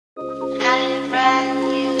I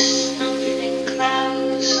read you something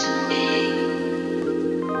close to me.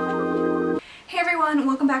 Hey everyone,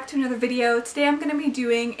 welcome back to another video. Today I'm going to be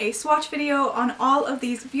doing a swatch video on all of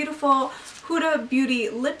these beautiful Huda Beauty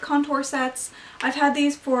lip contour sets. I've had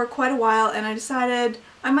these for quite a while and I decided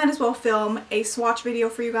I might as well film a swatch video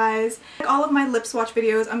for you guys. Like all of my lip swatch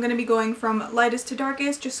videos, I'm going to be going from lightest to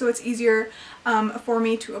darkest just so it's easier for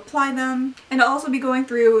me to apply them. And I'll also be going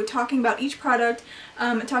through talking about each product,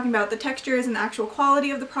 talking about the textures and the actual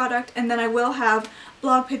quality of the product, and then I will have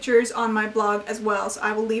blog pictures on my blog as well, so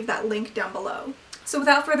I will leave that link down below. So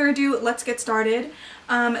without further ado, let's get started.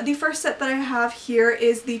 The first set that I have here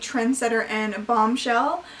is the Trendsetter and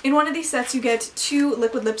Bombshell. In one of these sets you get 2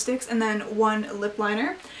 liquid lipsticks and then 1 lip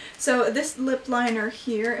liner. So this lip liner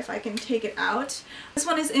here, if I can take it out, this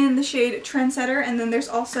one is in the shade Trendsetter, and then there's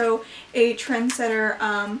also a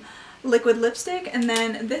Trendsetter liquid lipstick, and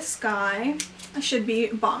then this guy should be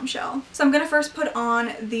Bombshell. So I'm going to first put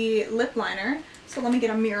on the lip liner, so let me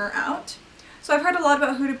get a mirror out. So I've heard a lot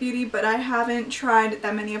about Huda Beauty, but I haven't tried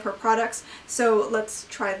that many of her products, so let's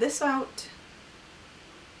try this out.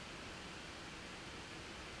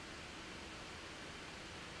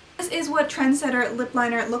 This is what Trendsetter lip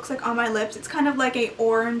liner looks like on my lips. It's kind of like a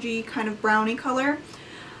orangey kind of brownie color.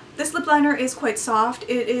 This lip liner is quite soft.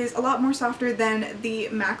 It is a lot more softer than the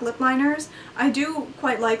MAC lip liners. I do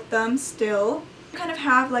quite like them still. They kind of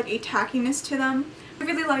have like a tackiness to them. I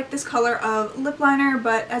really like this color of lip liner,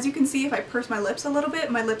 but as you can see, if I purse my lips a little bit,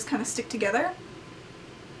 my lips kind of stick together.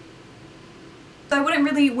 So I wouldn't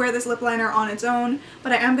really wear this lip liner on its own,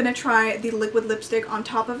 but I am going to try the liquid lipstick on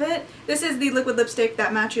top of it. This is the liquid lipstick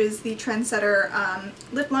that matches the Trendsetter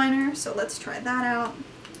lip liner, so let's try that out.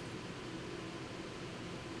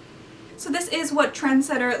 So this is what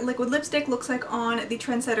Trendsetter liquid lipstick looks like on the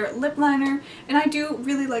Trendsetter lip liner, and I do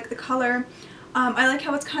really like the color. I like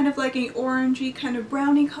how it's kind of like an orangey kind of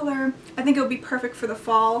brownie color. I think it would be perfect for the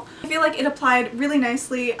fall. I feel like it applied really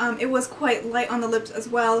nicely. It was quite light on the lips as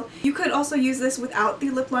well. You could also use this without the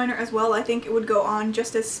lip liner as well. I think it would go on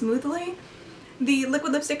just as smoothly. The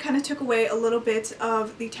liquid lipstick kind of took away a little bit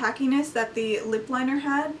of the tackiness that the lip liner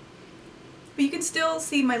had. But you can still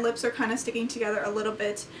see my lips are kind of sticking together a little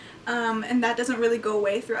bit, and that doesn't really go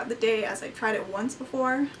away throughout the day as I tried it once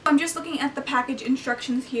before. I'm just looking at the package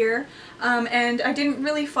instructions here, and I didn't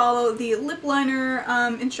really follow the lip liner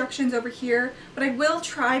instructions over here, but I will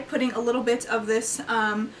try putting a little bit of this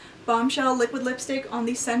Bombshell liquid lipstick on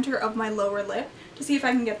the center of my lower lip to see if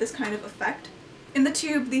I can get this kind of effect. In the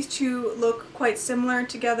tube, these two look quite similar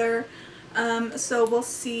together, so we'll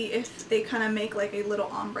see if they kind of make like a little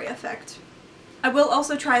ombre effect. I will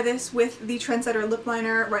also try this with the Trendsetter lip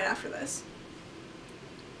liner right after this.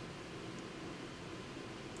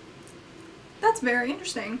 That's very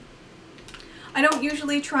interesting. I don't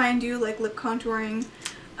usually try and do like lip contouring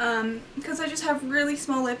because I just have really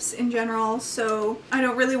small lips in general, so I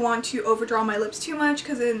don't really want to overdraw my lips too much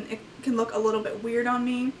because then it can look a little bit weird on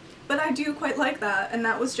me. But I do quite like that, and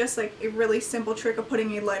that was just like a really simple trick of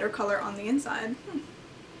putting a lighter color on the inside.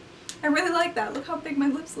 I really like that. Look how big my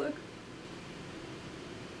lips look.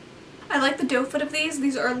 I like the doe foot of these.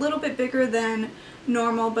 These are a little bit bigger than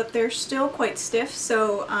normal, but they're still quite stiff,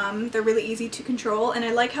 so they're really easy to control, and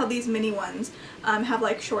I like how these mini ones have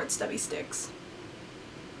like short stubby sticks.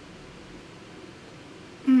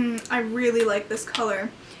 I really like this color.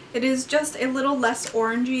 It is just a little less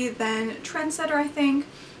orangey than Trendsetter, I think.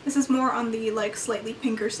 This is more on the like slightly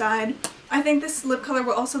pinker side. I think this lip color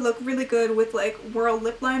will also look really good with like Whirl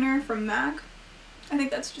lip liner from MAC. I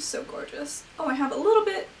think that's just so gorgeous. Oh, I have a little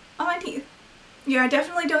bit on my teeth. Yeah, I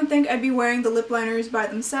definitely don't think I'd be wearing the lip liners by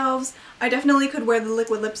themselves. I definitely could wear the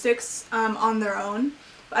liquid lipsticks on their own,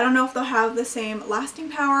 but I don't know if they'll have the same lasting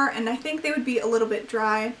power, and I think they would be a little bit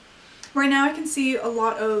dry. Right now I can see a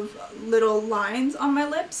lot of little lines on my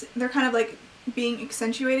lips. They're kind of like being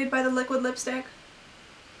accentuated by the liquid lipstick,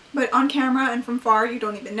 but on camera and from far you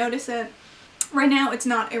don't even notice it. Right now it's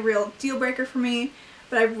not a real deal breaker for me,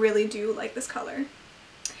 but I really do like this color.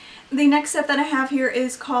 The next set that I have here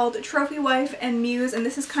is called Trophy Wife and Muse, and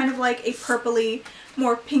this is kind of like a purpley,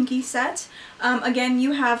 more pinky set. Again,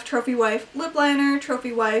 you have Trophy Wife lip liner,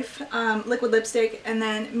 Trophy Wife liquid lipstick, and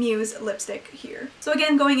then Muse lipstick here. So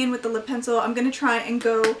again, going in with the lip pencil, I'm going to try and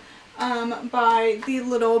go by the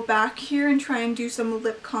little back here and try and do some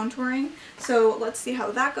lip contouring. So let's see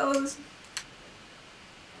how that goes.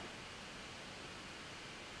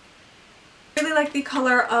 I really like the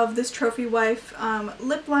color of this Trophy Wife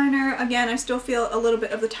lip liner. Again, I still feel a little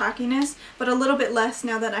bit of the tackiness, but a little bit less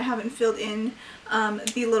now that I haven't filled in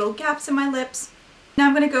the little gaps in my lips. Now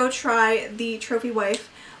I'm going to go try the Trophy Wife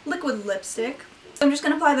liquid lipstick. So I'm just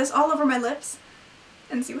going to apply this all over my lips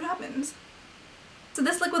and see what happens. So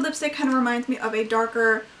this liquid lipstick kind of reminds me of a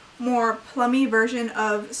darker, more plummy version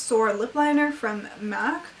of Soar lip liner from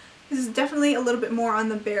MAC. This is definitely a little bit more on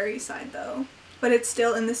the berry side though, but it's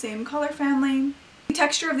still in the same color family. The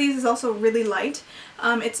texture of these is also really light.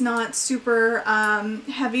 It's not super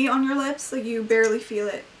heavy on your lips, like you barely feel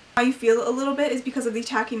it. How you feel it a little bit is because of the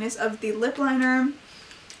tackiness of the lip liner.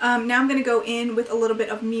 Now I'm going to go in with a little bit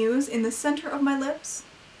of Muse in the center of my lips.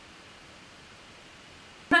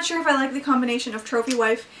 I'm not sure if I like the combination of Trophy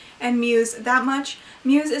Wife and Muse that much.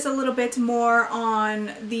 Muse is a little bit more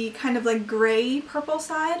on the kind of like gray purple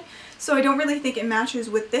side, so I don't really think it matches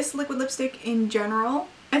with this liquid lipstick in general.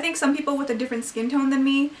 I think some people with a different skin tone than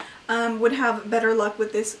me would have better luck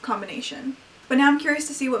with this combination. But now I'm curious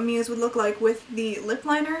to see what Muse would look like with the lip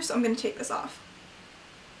liner, so I'm going to take this off.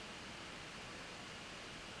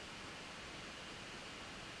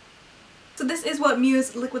 So this is what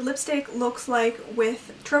Muse liquid lipstick looks like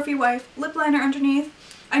with Trophy Wife lip liner underneath.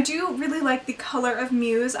 I do really like the color of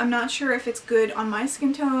Muse. I'm not sure if it's good on my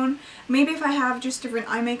skin tone. Maybe if I have just different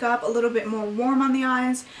eye makeup, a little bit more warm on the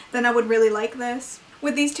eyes, then I would really like this.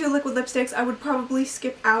 With these two liquid lipsticks, I would probably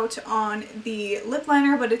skip out on the lip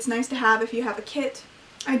liner, but it's nice to have if you have a kit.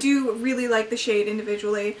 I do really like the shade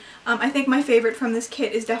individually. I think my favorite from this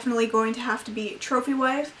kit is definitely going to have to be Trophy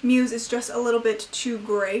Wife. Muse is just a little bit too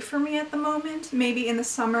gray for me at the moment. Maybe in the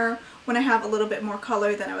summer when I have a little bit more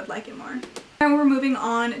color, then I would like it more. Now we're moving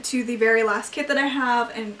on to the very last kit that I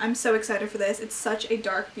have, and I'm so excited for this. It's such a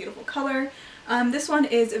dark, beautiful color. This one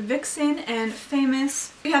is Vixen and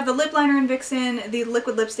Famous. You have the lip liner in Vixen, the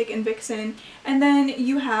liquid lipstick in Vixen, and then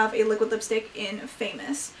you have a liquid lipstick in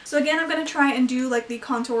Famous. So again, I'm going to try and do like the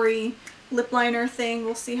contoury lip liner thing.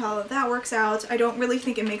 We'll see how that works out. I don't really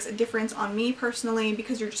think it makes a difference on me personally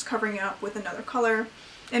because you're just covering it up with another color.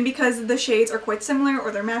 And because the shades are quite similar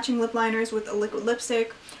or they're matching lip liners with a liquid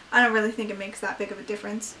lipstick, I don't really think it makes that big of a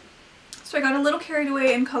difference. So I got a little carried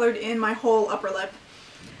away and colored in my whole upper lip.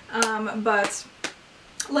 But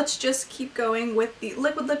let's just keep going with the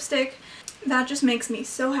liquid lipstick. That just makes me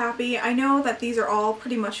so happy. I know that these are all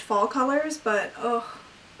pretty much fall colors, but oh,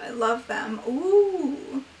 I love them.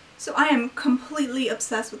 Ooh. So I am completely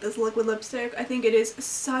obsessed with this liquid lipstick. I think it is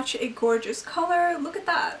such a gorgeous color. Look at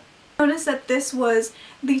that. Notice that this was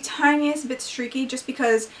the tiniest bit streaky just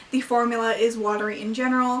because the formula is watery in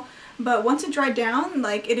general. But once it dried down,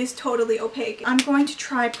 like, it is totally opaque. I'm going to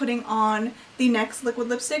try putting on the next liquid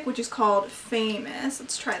lipstick, which is called Famous.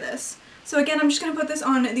 Let's try this. So again, I'm just going to put this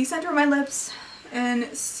on the center of my lips and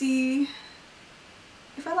see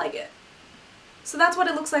if I like it. So that's what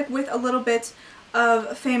it looks like with a little bit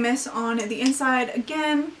of Famous on the inside.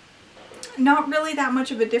 Again, not really that much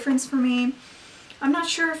of a difference for me. I'm not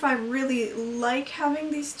sure if I really like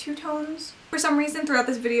having these two tones. For some reason throughout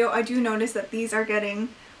this video, I do notice that these are getting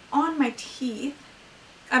on my teeth.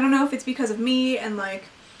 I don't know if it's because of me and like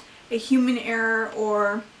a human error,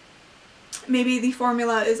 or maybe the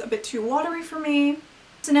formula is a bit too watery for me.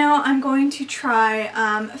 So now I'm going to try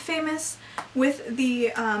Famous with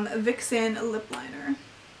the Vixen lip liner.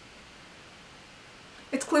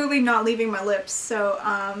 It's clearly not leaving my lips,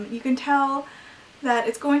 so you can tell that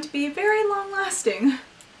it's going to be very long lasting.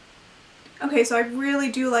 Okay, so I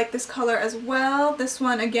really do like this color as well. This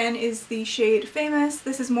one again is the shade Famous.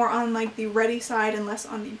 This is more on like the reddy side and less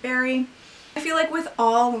on the berry. I feel like with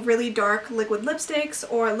all really dark liquid lipsticks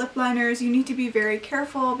or lip liners, you need to be very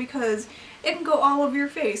careful because it can go all over your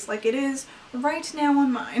face like it is right now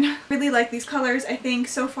on mine. I really like these colors. I think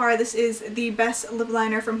so far this is the best lip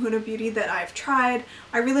liner from Huda Beauty that I've tried.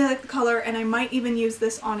 I really like the color and I might even use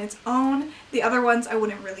this on its own. The other ones I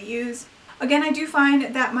wouldn't really use. Again, I do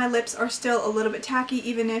find that my lips are still a little bit tacky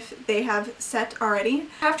even if they have set already.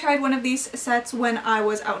 I have tried one of these sets when I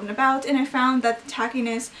was out and about and I found that the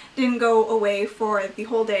tackiness didn't go away for the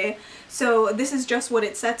whole day. So this is just what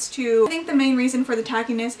it sets to. I think the main reason for the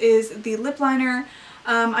tackiness is the lip liner.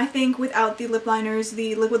 I think without the lip liners,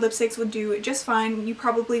 the liquid lipsticks would do just fine. You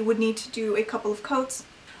probably would need to do a couple of coats.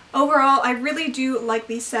 Overall, I really do like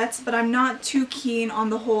these sets, but I'm not too keen on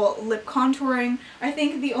the whole lip contouring. I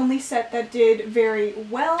think the only set that did very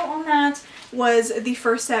well on that was the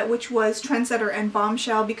first set, which was Trendsetter and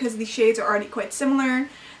Bombshell, because the shades are already quite similar.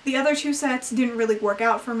 The other two sets didn't really work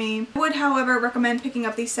out for me. I would, however, recommend picking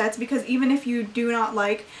up these sets because even if you do not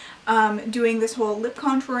like doing this whole lip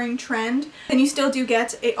contouring trend, then you still do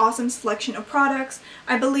get an awesome selection of products.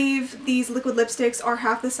 I believe these liquid lipsticks are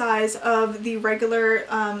half the size of the regular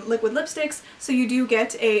liquid lipsticks, so you do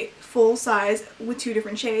get a full size with two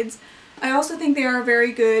different shades. I also think they are a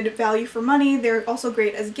very good value for money. They're also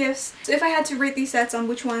great as gifts. So if I had to rate these sets on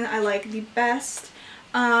which one I like the best,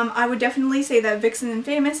 I would definitely say that Vixen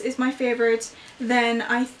Famous is my favorite. Then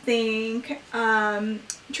I think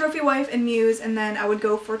Trophy Wife and Muse, and then I would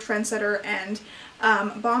go for Trendsetter and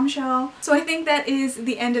Bombshell. So I think that is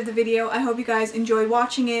the end of the video. I hope you guys enjoyed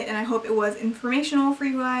watching it, and I hope it was informational for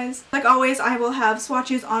you guys. Like always, I will have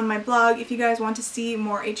swatches on my blog if you guys want to see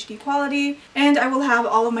more HD quality, and I will have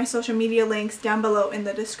all of my social media links down below in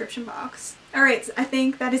the description box. Alright, so I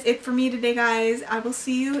think that is it for me today, guys. I will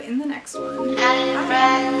see you in the next one. I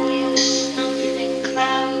read you something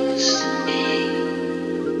close.